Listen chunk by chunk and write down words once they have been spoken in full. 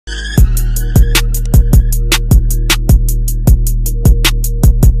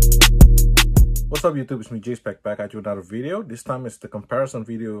What's up, YouTube? It's me, J-Spec, back at you with another video. This time it's the comparison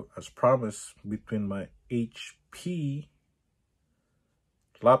video, as promised, between my HP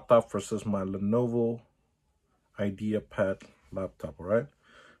laptop versus my Lenovo IdeaPad laptop, all right?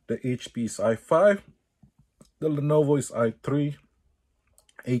 The HP is i5, the Lenovo is i3.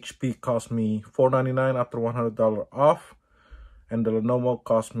 HP cost me $499 after $100 off, and the Lenovo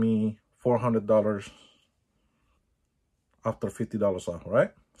cost me $400 after $50 off, all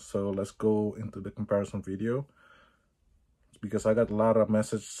right? So let's go into the comparison video because I got a lot of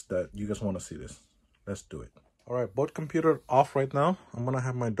messages that you guys want to see this. Let's do it. All right, both computer off right now. I'm gonna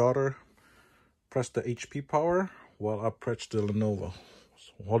have my daughter press the HP power while I press the Lenovo.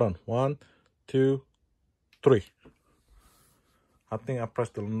 So hold on, 1, 2, 3. I think I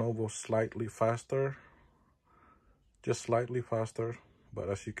pressed the Lenovo slightly faster, just slightly faster. But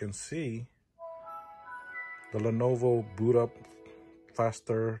as you can see, the Lenovo boot up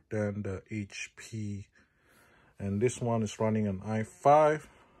faster than the HP, and this one is running an i5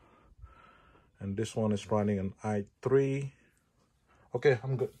 and this one is running an i3. Okay,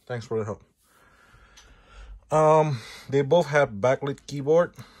 I'm good, thanks for the help. They both have backlit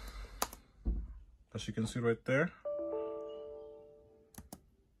keyboard, as you can see right there.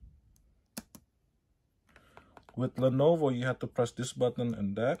 With Lenovo, you have to press this button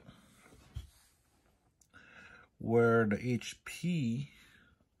and that, where the HP,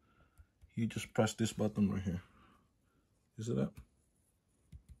 you just press this button right here. You see that?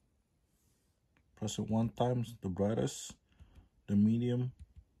 Press it 1 time, the brightest, the medium,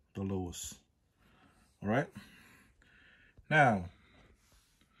 the lowest. All right. Now,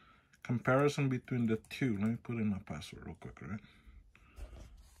 comparison between the two. Let me put in my password real quick, right?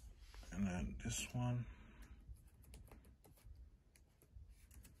 And then this one.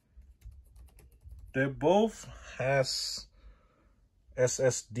 They both has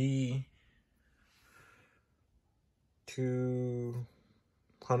SSD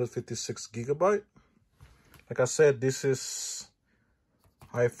 256 gigabyte. Like I said, this is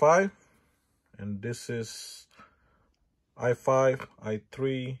i5 and this is i5,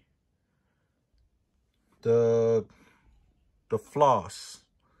 i3. The flaws.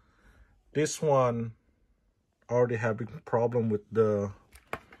 This one already having problem with the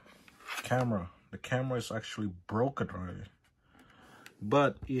camera. The camera is actually broken already,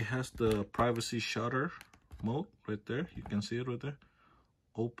 but it has the privacy shutter mode right there. You can see it right there,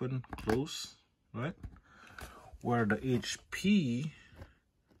 open, close, right? Where the HP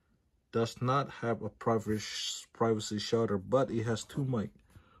does not have a privacy shutter, but it has 2 mic,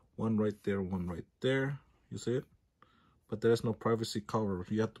 one right there, one right there. You see it? But there's no privacy cover.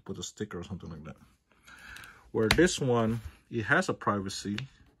 You have to put a sticker or something like that. Where this one, it has a privacy,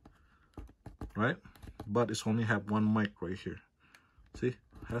 right? But it's only have 1 mic right here. See,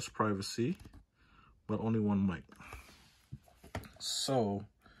 has privacy, but only 1 mic. So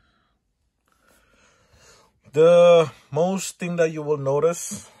the most thing that you will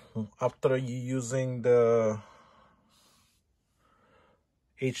notice after you using the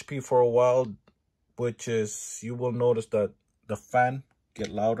HP for a while, which is you will notice that the fan get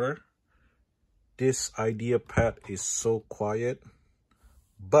louder. This IdeaPad is so quiet,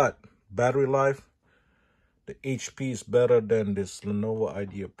 but battery life, the HP is better than this Lenovo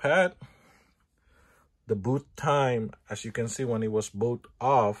IdeaPad. The boot time, as you can see, when it was boot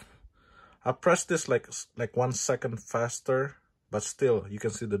off, I pressed this like 1 second faster, but still you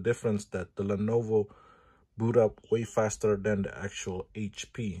can see the difference that the Lenovo boot up way faster than the actual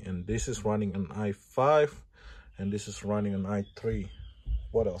HP. And this is running an i5 and this is running an i3.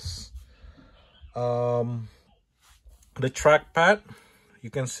 What else? The trackpad, you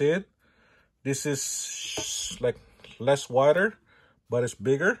can see it. This is like less wider, but it's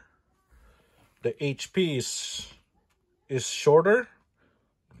bigger. The HP is shorter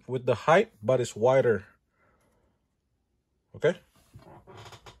with the height, but it's wider. Okay,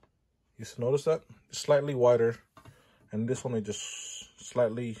 you notice that it's slightly wider, and this one is just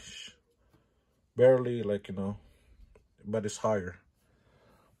slightly, barely, like, you know, but it's higher.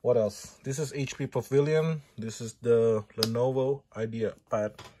 What else? This is HP Pavilion. This is the Lenovo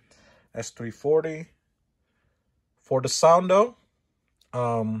IdeaPad S340. For the sound though,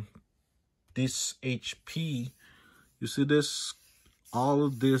 this HP, you see this, all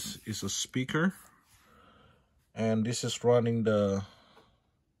of this is a speaker, and this is running the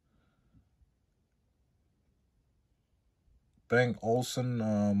Bang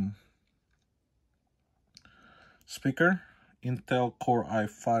Olufsen speaker, Intel Core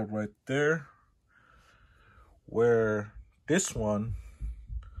i5 right there. Where this one,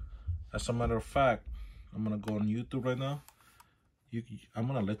 as a matter of fact, I'm gonna go on YouTube right now. I'm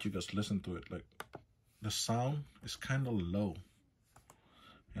gonna let you guys listen to it. Like, the sound is kind of low,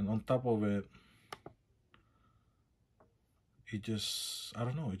 and on top of it, it just, I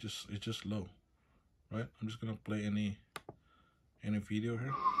don't know, it's just low, right? I'm just gonna play any video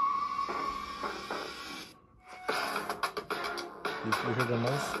here. You hear the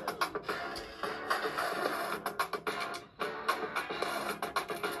noise?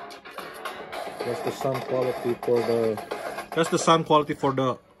 That's the sound quality for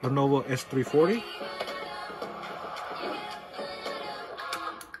the Lenovo S340.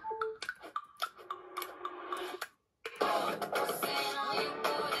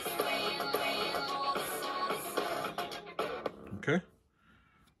 Okay,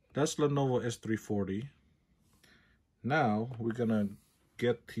 that's Lenovo S340. Now we're gonna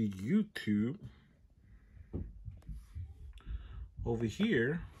get to YouTube over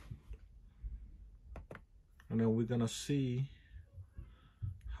here, and then we're gonna see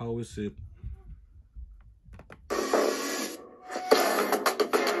how is it.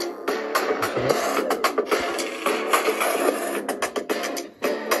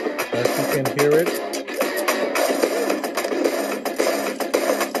 As you can hear it,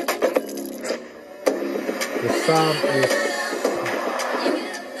 the sound is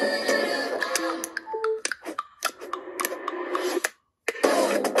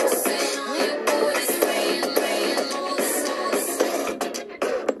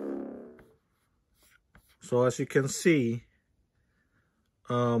so, as you can see,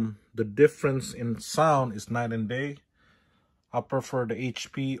 the difference in sound is night and day. I prefer the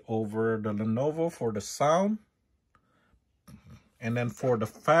HP over the Lenovo for the sound. And then for the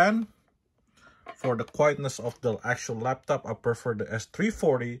fan, for the quietness of the actual laptop, I prefer the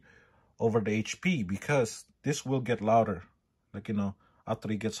S340 over the HP, because this will get louder, like, you know,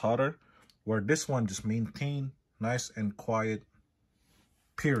 after it gets hotter, where this one just maintain nice and quiet,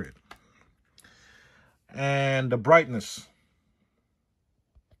 period. And the brightness,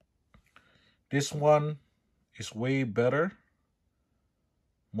 this one is way better,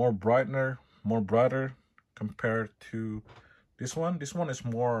 more brighter compared to this one. This one is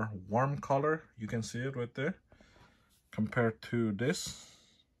more warm color, you can see it right there, compared to this.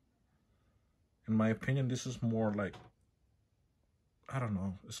 In my opinion, this is more like, I don't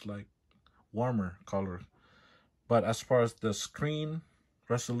know, it's like warmer color. But as far as the screen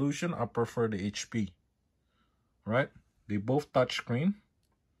resolution, I prefer the HP, right? They both touch screen,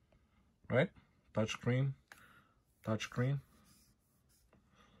 right? Touch screen.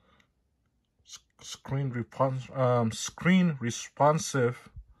 Screen responsive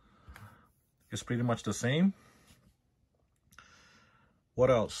is pretty much the same.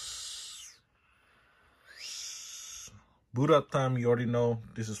 What else? Boot up time, you already know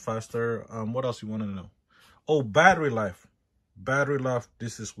this is faster. What else you want to know? Oh, battery life.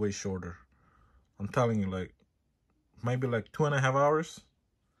 This is way shorter. I'm telling you, like maybe like 2.5 hours,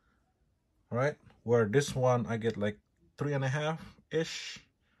 right? Where this one I get like 3.5 ish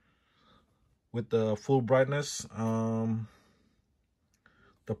with the full brightness.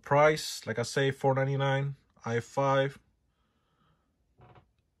 The price, like I say, $499 i5,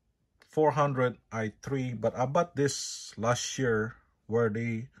 $400 i3. But I bought this last year, where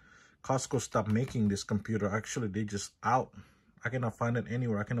Costco stopped making this computer. Actually, they just out. I cannot find it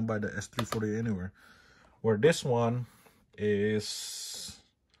anywhere. I cannot buy the S340 anywhere. Where this one is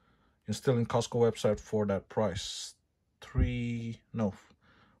still in Costco website for that price.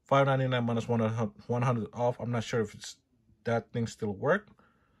 $599 minus 100 off. I'm not sure if that thing still work,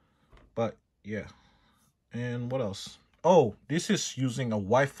 but yeah. And what else? Oh, this is using a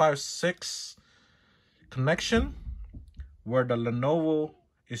Wi-Fi 6 connection, where the Lenovo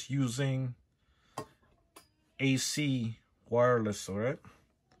is using AC wireless, all right?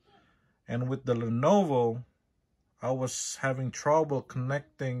 And with the Lenovo, I was having trouble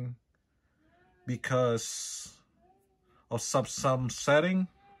connecting because of some setting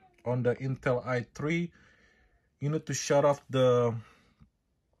on the Intel i3. You need to shut off the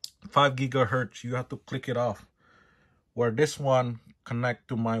 5 gigahertz. You have to click it off. Where this one connect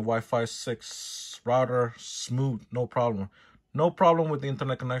to my Wi-Fi 6 router smooth, no problem. No problem with the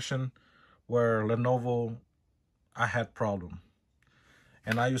internet connection. Where Lenovo, I had problem.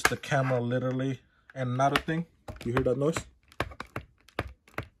 And I used the camera literally. And another thing, you hear that noise?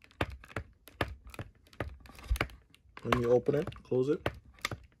 When you open it, close it,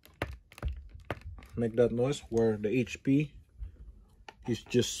 make that noise, where the HP is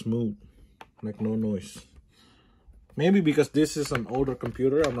just smooth, like no noise. Maybe because this is an older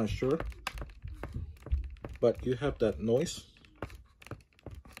computer, I'm not sure. But you have that noise,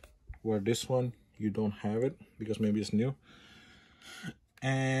 where this one, you don't have it, because maybe it's new.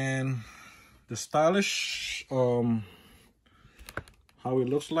 And the stylish, how it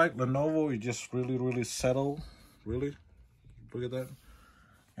looks like. Lenovo is just really settled. Really, look at that.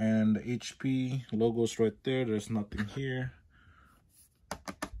 And the HP logo's right there. There's nothing here.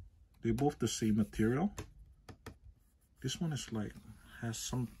 They're both the same material. This one is like, has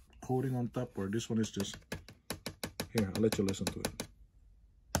some coating on top, or this one is just, here, I'll let you listen to it.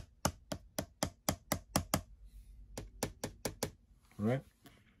 All right.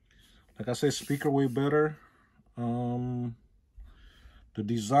 Like I said, speaker way better. The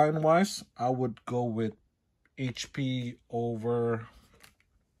design wise, I would go with HP over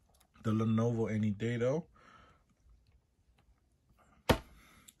the Lenovo any day though.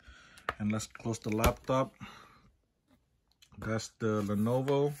 And let's close the laptop. That's the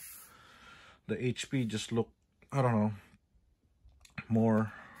Lenovo. The HP just look, I don't know,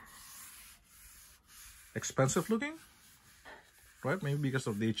 more expensive looking, right? Maybe because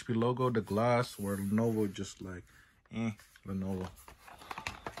of the HP logo, the glass, where Lenovo just like, Lenovo.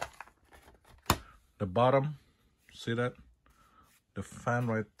 The bottom, see that? The fan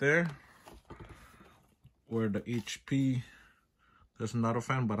right there, where the HP, there's another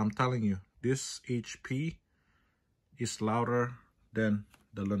fan, but I'm telling you, this HP is louder than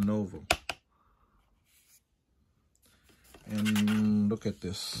the Lenovo. And look at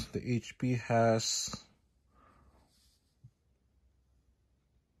this, the HP has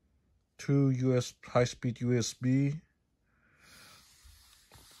two high-speed USB,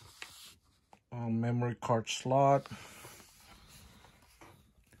 memory card slot,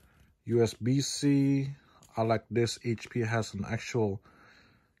 USB-C. I like this. HP has an actual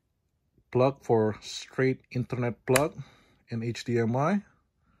plug for straight internet plug and HDMI,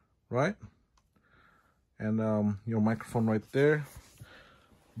 right? And your microphone right there.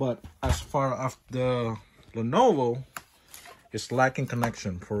 But as far as the Lenovo, it's lacking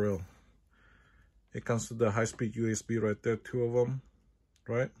connection for real. It comes to the high-speed USB right there, two of them,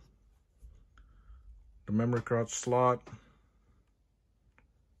 right? The memory card slot,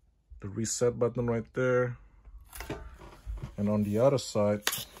 the reset button right there, and on the other side,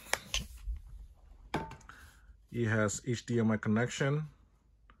 it has HDMI connection,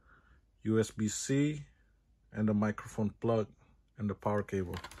 USB-C, and the microphone plug and the power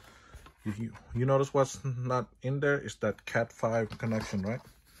cable. You notice what's not in there is that Cat 5 connection, right?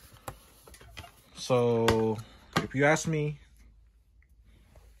 So if you ask me,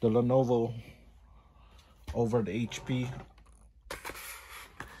 the Lenovo over the HP,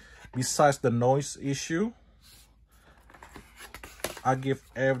 besides the noise issue, I give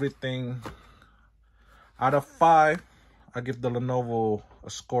everything out of 5. I give the Lenovo a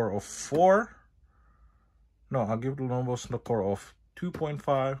score of 4. No, I'll give the Lenovo a score of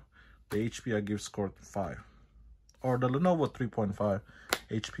 2.5. The HP I give score 5. Or the Lenovo 3.5,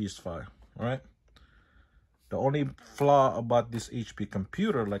 HP is 5, all right? The only flaw about this HP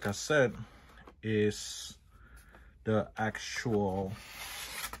computer, like I said, is the actual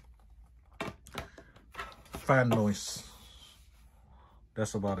fan noise.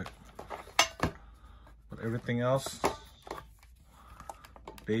 That's about it. But everything else,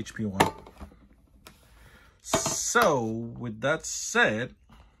 the HP one. So with that said,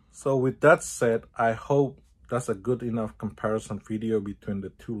 I hope that's a good enough comparison video between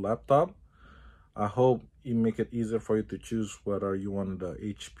the two laptops. I hope it make it easier for you to choose whether you want the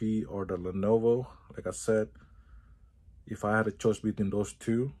HP or the Lenovo. Like I said, if I had a choice between those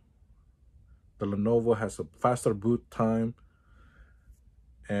two, the Lenovo has a faster boot time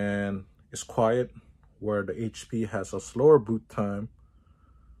and it's quiet, where the HP has a slower boot time,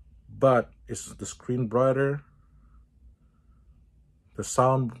 but it's the screen brighter, the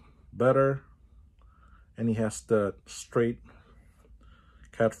sound better, and it has the straight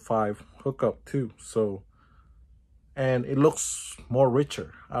Cat 5 hookup too. So, and it looks more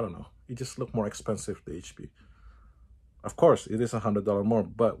richer. I don't know, it just looks more expensive, the HP. Of course, it is $100 more,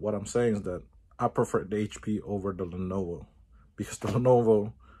 but what I'm saying is that I prefer the HP over the Lenovo, because the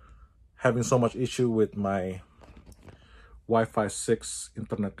Lenovo having so much issue with my Wi-Fi 6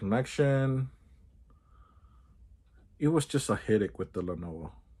 internet connection. It was just a headache with the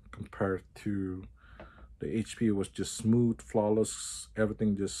Lenovo compared to the HP. It was just smooth, flawless,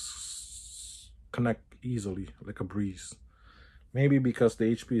 everything just connect easily like a breeze. Maybe because the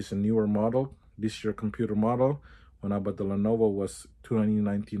HP is a newer model, this year computer model, when I bought the Lenovo was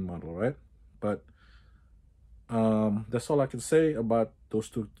 2019 model, right? But that's all I can say about those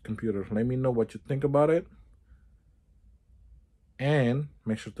two computers. Let me know what you think about it, and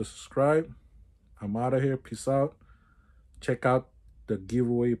make sure to subscribe. I'm out of here. Peace out. Check out the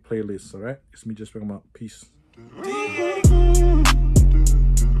giveaway playlist. All right, it's me just talking about peace.